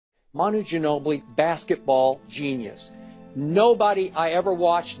Manu Ginobili, basketball genius. Nobody I ever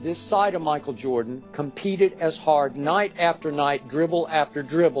watched this side of Michael Jordan competed as hard night after night, dribble after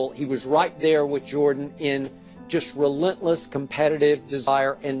dribble. He was right there with Jordan in just relentless competitive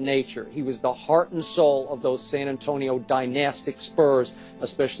desire and nature. He was the heart and soul of those San Antonio dynastic Spurs,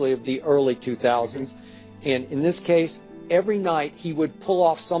 especially of the early 2000s. And in this case, every night he would pull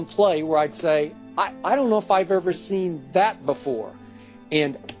off some play where I'd say, I don't know if I've ever seen that before.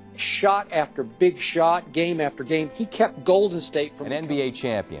 And shot after big shot, game after game, he kept Golden State from an NBA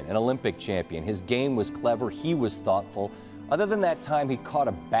champion, an Olympic champion. His game was clever. He was thoughtful. Other than that time, he caught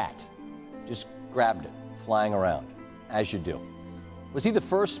a bat, just grabbed it, flying around, as you do. Was he the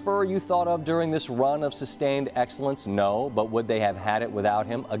first Spur you thought of during this run of sustained excellence? No. But would they have had it without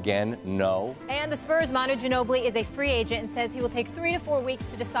him? Again, no. And the Spurs' Manu Ginobili is a free agent and says he will take 3 to 4 weeks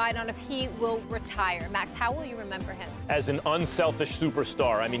to decide on if he will retire. Max, how will you remember him? As an unselfish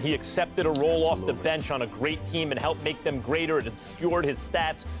superstar. I mean, he accepted a role off the bench on a great team and helped make them greater. It obscured his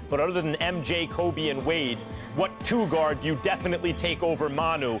stats. But other than MJ, Kobe, and Wade, what two guard you definitely take over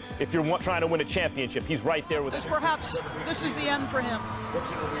Manu if you're trying to win a championship? He's right there with him. Perhaps this is the end for him.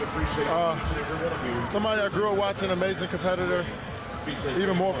 Somebody I grew up watching, amazing competitor.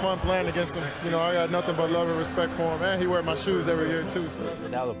 Even more fun playing against him. You know, I got nothing but love and respect for him. And he wears my shoes every year, too. So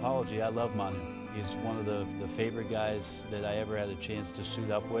without apology, I love Manu. He's one of the favorite guys that I ever had a chance to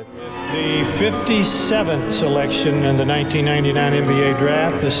suit up with. The 57th selection in the 1999 NBA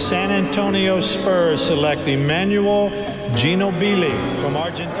Draft, the San Antonio Spurs select Manu Ginobili from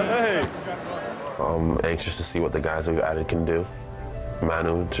Argentina. I'm anxious to see what the guys we've added can do.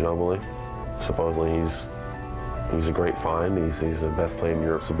 Manu Ginobili, supposedly he's a great find. He's the best player in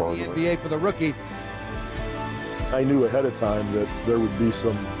Europe, supposedly. The NBA for the rookie. I knew ahead of time that there would be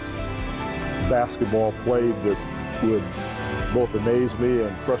some basketball played that would both amaze me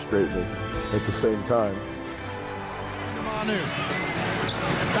and frustrate me at the same time. Manu,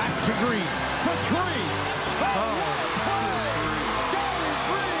 and back to Green for 3.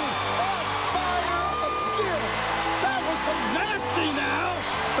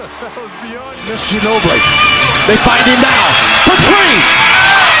 that was beyond. Miss Ginobili. They find him now for 3.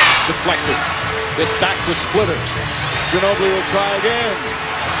 It's deflected. It's back to Splitter. Ginobili will try again.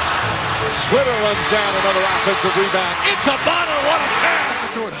 Splitter runs down another offensive rebound. Into Manu. What a pass!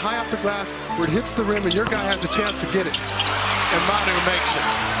 Throw it high up the glass where it hits the rim and your guy has a chance to get it. And Manu makes it.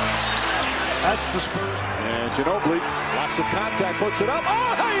 That's the Spurs. And Ginobili, lots of contact, puts it up.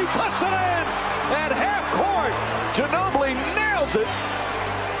 Oh, he puts it in! At half court, Ginobili nails it.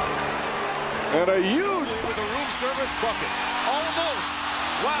 And a huge with a room service bucket. Almost.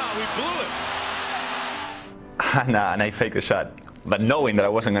 Wow, he blew it. And I faked the shot. But knowing that I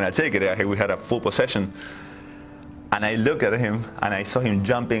wasn't going to take it, we had a full possession. And I looked at him, and I saw him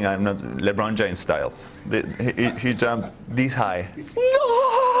jumping, I'm not LeBron James style. He jumped this high.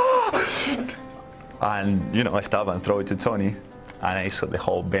 And, you know, I stopped and throw it to Tony, and I saw the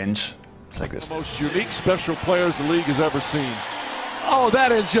whole bench. It's like this. The most unique special players the league has ever seen. Oh,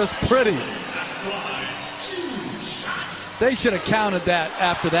 that is just pretty. They should have counted that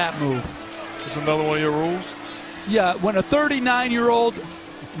after that move. Is another one of your rules? Yeah, when a 39-year-old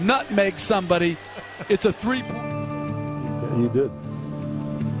nutmegs somebody, it's a 3-point. You did.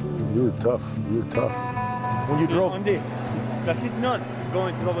 You were tough. You were tough. When you drove on day, like he's not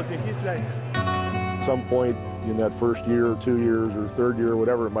going to double team. He's like. At some point in that first year, or 2 years, or third year,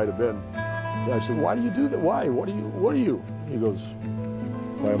 whatever it might have been, I said, "Why do you do that? Why? What are you?" He goes,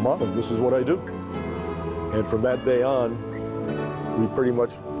 "My mom. This is what I do." And from that day on, we pretty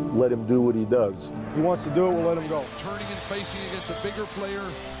much let him do what he does. He wants to do it, we'll let him go. Turning and facing against a bigger player.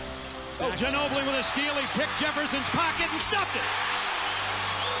 Oh, Ginobili with a steal. He picked Jefferson's pocket and stuffed it.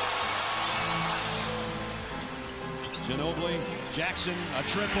 Ginobili, Jackson, a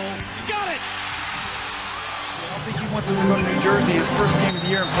triple. Got it! I don't think he wants to go to New Jersey his first game of the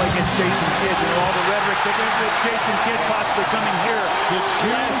year and play against Jason Kidd. You know, all the rhetoric. They're going to get Jason Kidd possibly coming here. Did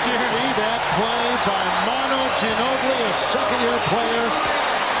you see that play by Manu Ginobili, a second-year player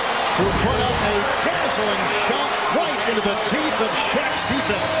who put up a dazzling shot right into the teeth of Shaq's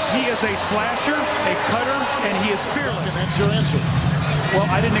defense? He is a slasher, a cutter, and he is fearless. And that's your answer. Well,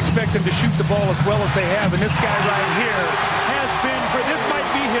 I didn't expect them to shoot the ball as well as they have, and this guy right here has been, this might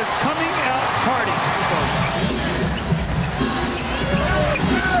be his coming out party.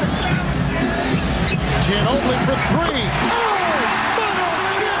 Ginobili for 3. Oh, Manu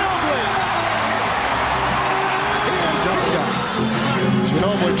Ginobili!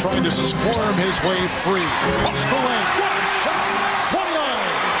 Ginobili trying to squirm his way free. Across the lane. What a shot! 29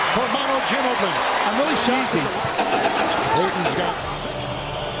 for Manu Ginobili. I'm really shocked. Payton's got 6.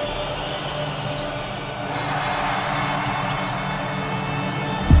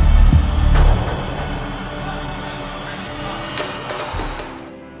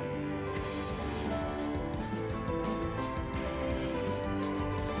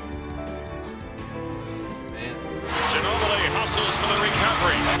 muscles for the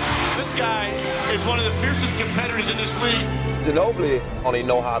recovery. This guy is one of the fiercest competitors in this league. Ginobili only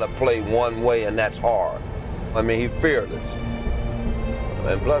know how to play one way, and that's hard. I mean, he's fearless.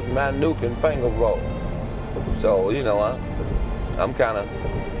 And plus, Manu can finger roll. So, you know, I'm kind of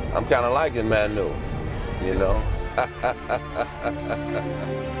liking Manu, you know. 2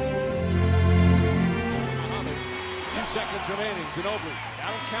 seconds remaining. Ginobili.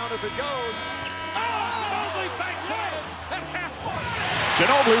 That'll count if it goes. Oh, Ginobili banks it at half court.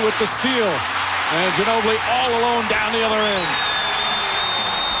 Ginobili with the steal. And Ginobili all alone down the other end.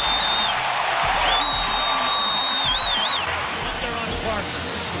 Under on Parker.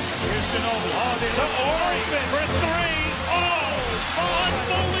 Here's Ginobili. Oh, there's a open for 3. Oh,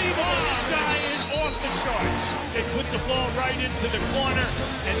 unbelievable. This guy is off the charts. They put the ball right into the corner,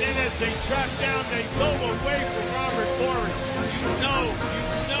 and then as they track down, they go away from Robert Morris. You know.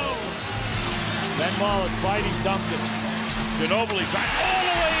 Ben Wallace fighting Duncan. Ginobili drives all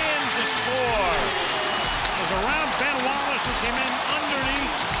the way in to score. It was around Ben Wallace who came in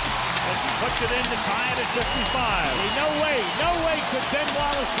underneath and puts it in to tie it at 55. No way could Ben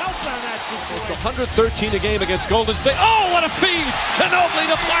Wallace help on that situation. It's 113 a game against Golden State. Oh, what a feed! Ginobili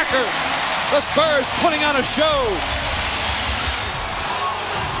to Parker. The Spurs putting on a show.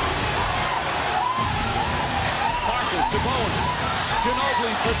 Parker to Bowen.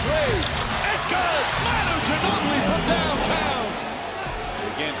 Ginobili for 3. It's good! Manu Ginobili from downtown.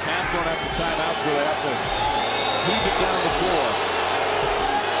 Again, Cavs don't have the timeout, so they have to heave it down the floor.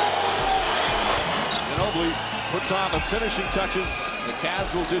 Ginobili puts on the finishing touches. The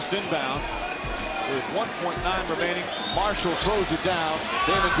Cavs will just inbound. With 1.9 remaining, Marshall throws it down.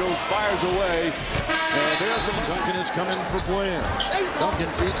 Damon Jones fires away. And there's a Duncan is coming for Blair. Duncan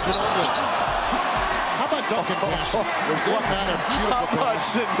feeds Ginobili. How about Duncan pass? Was it not a beautiful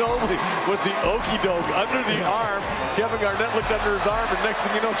pass? Ginobili with the okey doke under the arm. Kevin Garnett looked under his arm, and next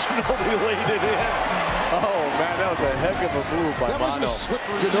thing you know, Ginobili laid it in. Oh man, that was a heck of a move by Manu.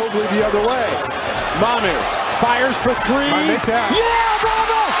 Ginobili the other way. Manu fires for 3. Yeah,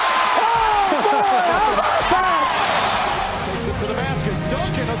 bravo! How about that? Takes it to the basket.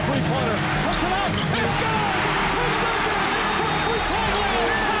 Duncan, a three-pointer. Puts it up. It's good! Tim Duncan from three-point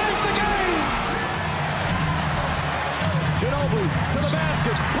line ties the game. Ginobili to the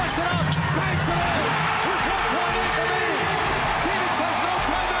basket. Puts it up. Banks it in. With 1.8 remaining. Phoenix has no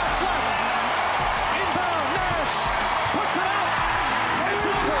timeouts left. Inbound. Nash puts it up. It's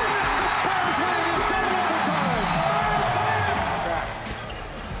over. The Spurs win in double overtime.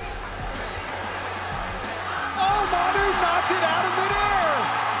 Manu knocked it out of midair.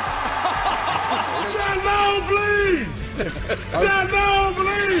 Ginobili!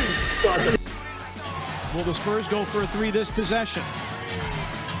 Will the Spurs go for a 3 this possession?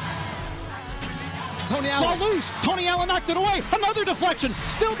 Tony Allen. Ball loose. Tony Allen knocked it away. Another deflection.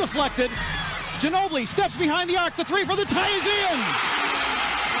 Still deflected. Ginobili steps behind the arc. The 3 for the tie is in.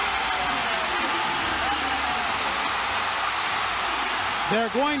 They're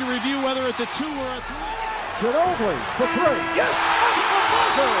going to review whether it's a 2 or a 3. Ginobili for 3. Yes!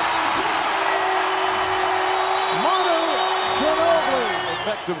 Manu Ginobili.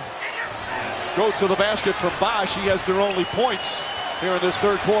 Effective. Go to the basket from Bosch. He has their only points here in this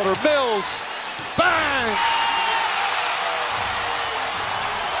third quarter. Mills. Bang!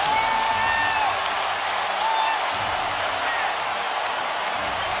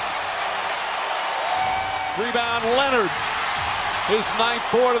 Rebound Leonard. His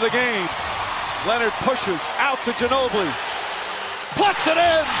 9th board of the game. Leonard pushes out to Ginobili. Plucks it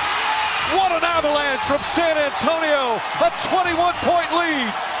in. What an avalanche from San Antonio. A 21-point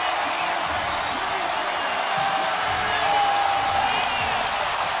lead.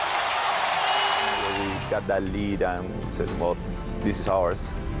 We got that lead and said, well, this is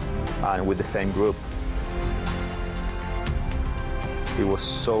ours. And with the same group. It was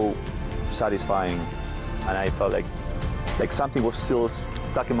so satisfying. And I felt like something was still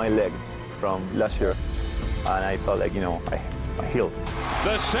stuck in my leg from last year, and I felt like, I healed.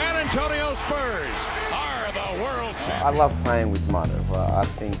 The San Antonio Spurs are the world champions. I love playing with Manu. I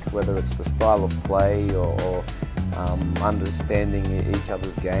think whether it's the style of play or understanding each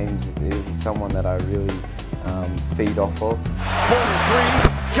other's games, he's someone that I really feed off of. Corner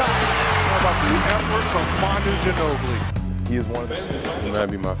 3, got it. How about the effort from Manu Ginobili? He is one of them. He might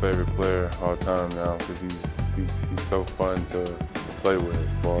be my favorite player all time now because he's so fun to play with.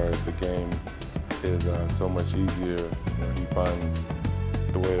 As far as the game is so much easier, he finds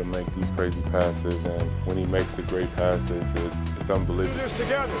the way to make these crazy passes, and when he makes the great passes, it's unbelievable. This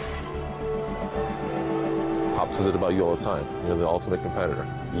together. Pop says it about you all the time. You're the ultimate competitor.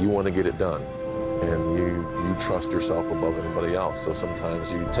 You want to get it done. and you trust yourself above anybody else. So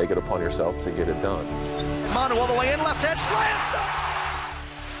sometimes you take it upon yourself to get it done. Manu all the way in, left hand slam.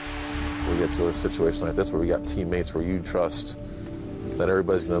 We get to a situation like this where we got teammates where you trust that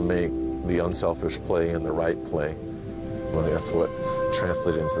everybody's going to make the unselfish play and the right play. Well, that's what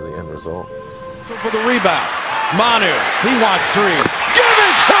translated into the end result. So for the rebound, Manu, he wants three. Give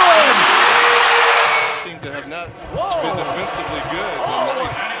it to him! Teams that have not been defensively good.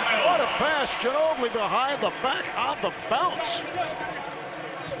 What a pass, Ginobili behind the back of the bounce.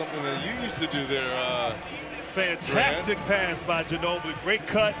 Something that you used to do there. Fantastic pass by Ginobili. Great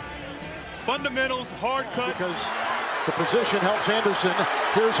cut. Fundamentals, hard cut. Because the position helps Anderson.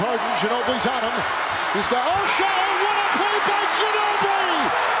 Here's Harden. Ginobili's on him. He's got, oh, shot. What a play by Ginobili!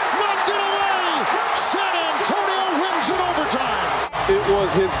 Knocked it away. San Antonio wins in overtime. It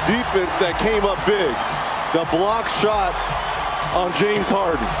was his defense that came up big. The block shot on James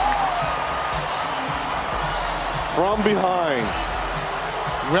Harden. From behind.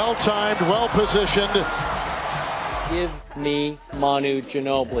 Well-timed, well-positioned. Give me Manu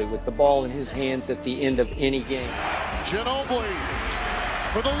Ginobili with the ball in his hands at the end of any game. Ginobili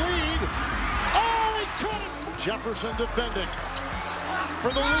for the lead. Oh, he couldn't. Jefferson defending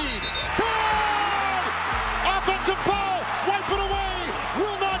for the lead. Good! Offensive foul. Wipe it away.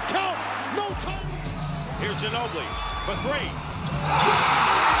 Will not count. No time. Here's Ginobili for three.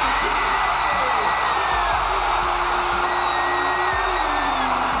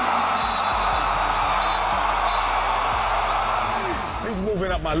 He's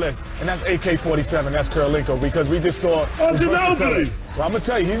moving up my list, and that's AK-47. That's Karolinko, because we just saw. Oh, Ginobili! Well, I'm gonna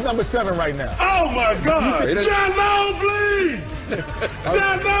tell you, he's number 7 right now. Oh my God! Ginobili!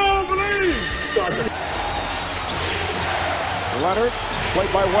 Ginobili! Leonard,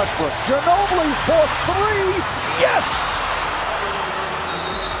 played by Westbrook. Ginobili for three. Yes!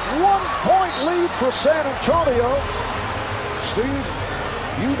 1-point lead for San Antonio. Steve,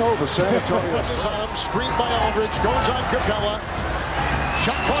 you know the San Antonio. Screened by Aldridge, goes on Capella.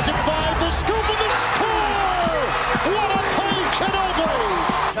 Shot clock at 5, the scoop of the score! What a play,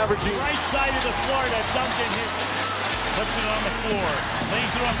 Ginobili! Averaging right side of the floor, that Duncan hit. Puts it on the floor, lays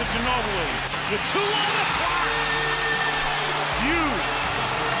it off to Ginobili. The 2 on the clock! Huge!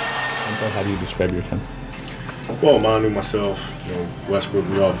 How do you describe your team? Well, Manu, myself, Westbrook,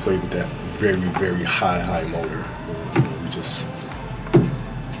 we all played with that very, very high motor. We just,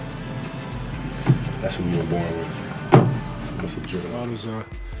 that's what we were born with. Manu's one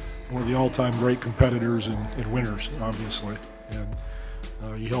of the all-time great competitors and winners, obviously, and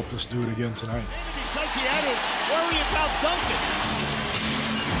he helped us do it again tonight. Because he had to worry about Duncan.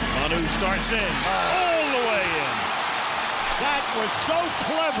 Manu starts in, all the way in. That was so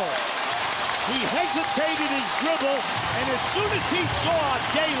clever. He hesitated his dribble, and as soon as he saw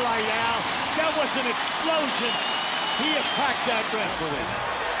daylight out, that was an explosion. He attacked that rim with it.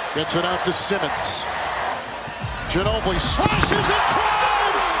 Gets it out to Simmons. Ginobili slashes and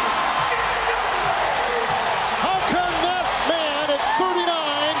tries! How can that man at 39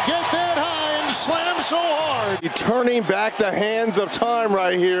 get that high and slam so hard? Turning back the hands of time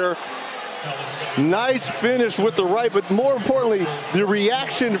right here. Nice finish with the right, but more importantly, the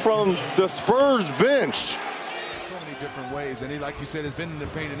reaction from the Spurs bench. So many different ways, and he, like you said, has been in the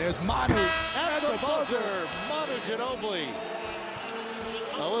paint, and there's Manu. At the buzzer, Manu Ginobili.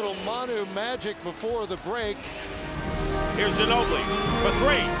 A little Manu magic before the break. Here's Ginobili for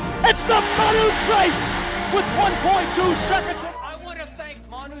three. It's the Manu Trace with 1.2 seconds. I want to thank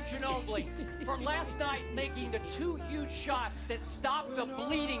Manu Ginobili for last night making the 2 huge shots that stopped the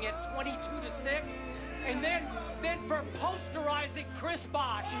bleeding at 22-6, and then for posterizing Chris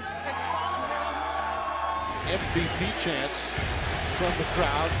Bosh. MVP chance from the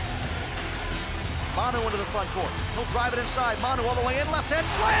crowd. Manu into the front court. He'll drive it inside. Manu all the way in, left hand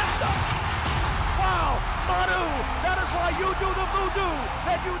slammed. Wow, Manu, that is why you do the voodoo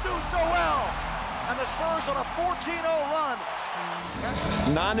that you do so well. And the Spurs on a 14-0 run.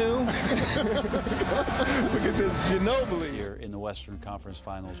 Nanu. Look at this, Ginobili. Here in the Western Conference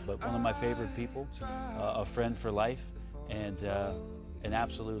Finals, but one of my favorite people, a friend for life, and an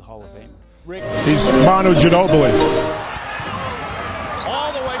absolute Hall of Famer. He's Manu Ginobili.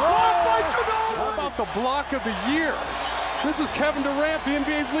 All the way. How about the block of the year? This is Kevin Durant, the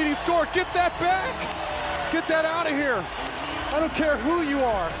NBA's leading scorer. Get that back. Get that out of here. I don't care who you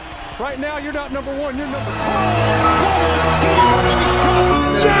are. Right now, you're not number 1, you're number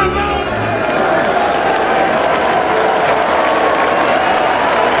 2.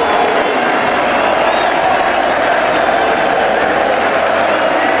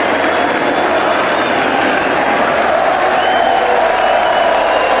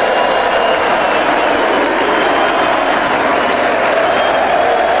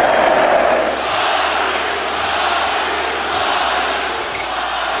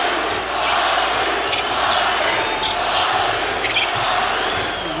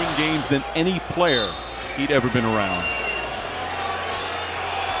 games than any player he'd ever been around.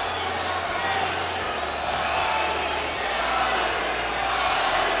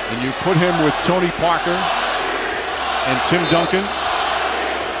 And you put him with Tony Parker and Tim Duncan,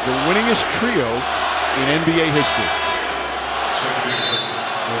 the winningest trio in NBA history.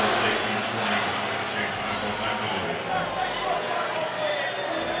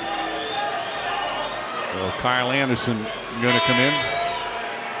 Well, Kyle Anderson going to come in.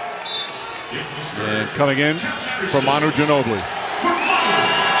 And coming in for Manu Ginobili.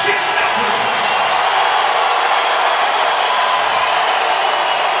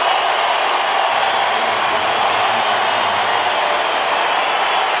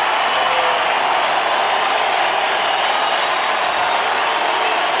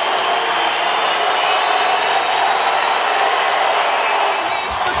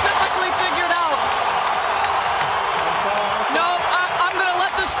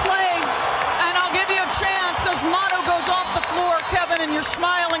 And you're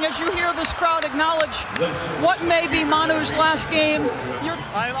smiling as you hear this crowd acknowledge what may be Manu's last game.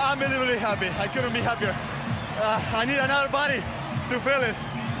 I'm unbelievably happy. I couldn't be happier. I need another body to feel it.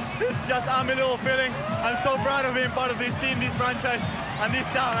 It's just an unbelievable feeling. I'm so proud of being part of this team, this franchise, and this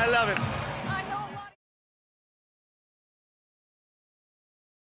town. I love it.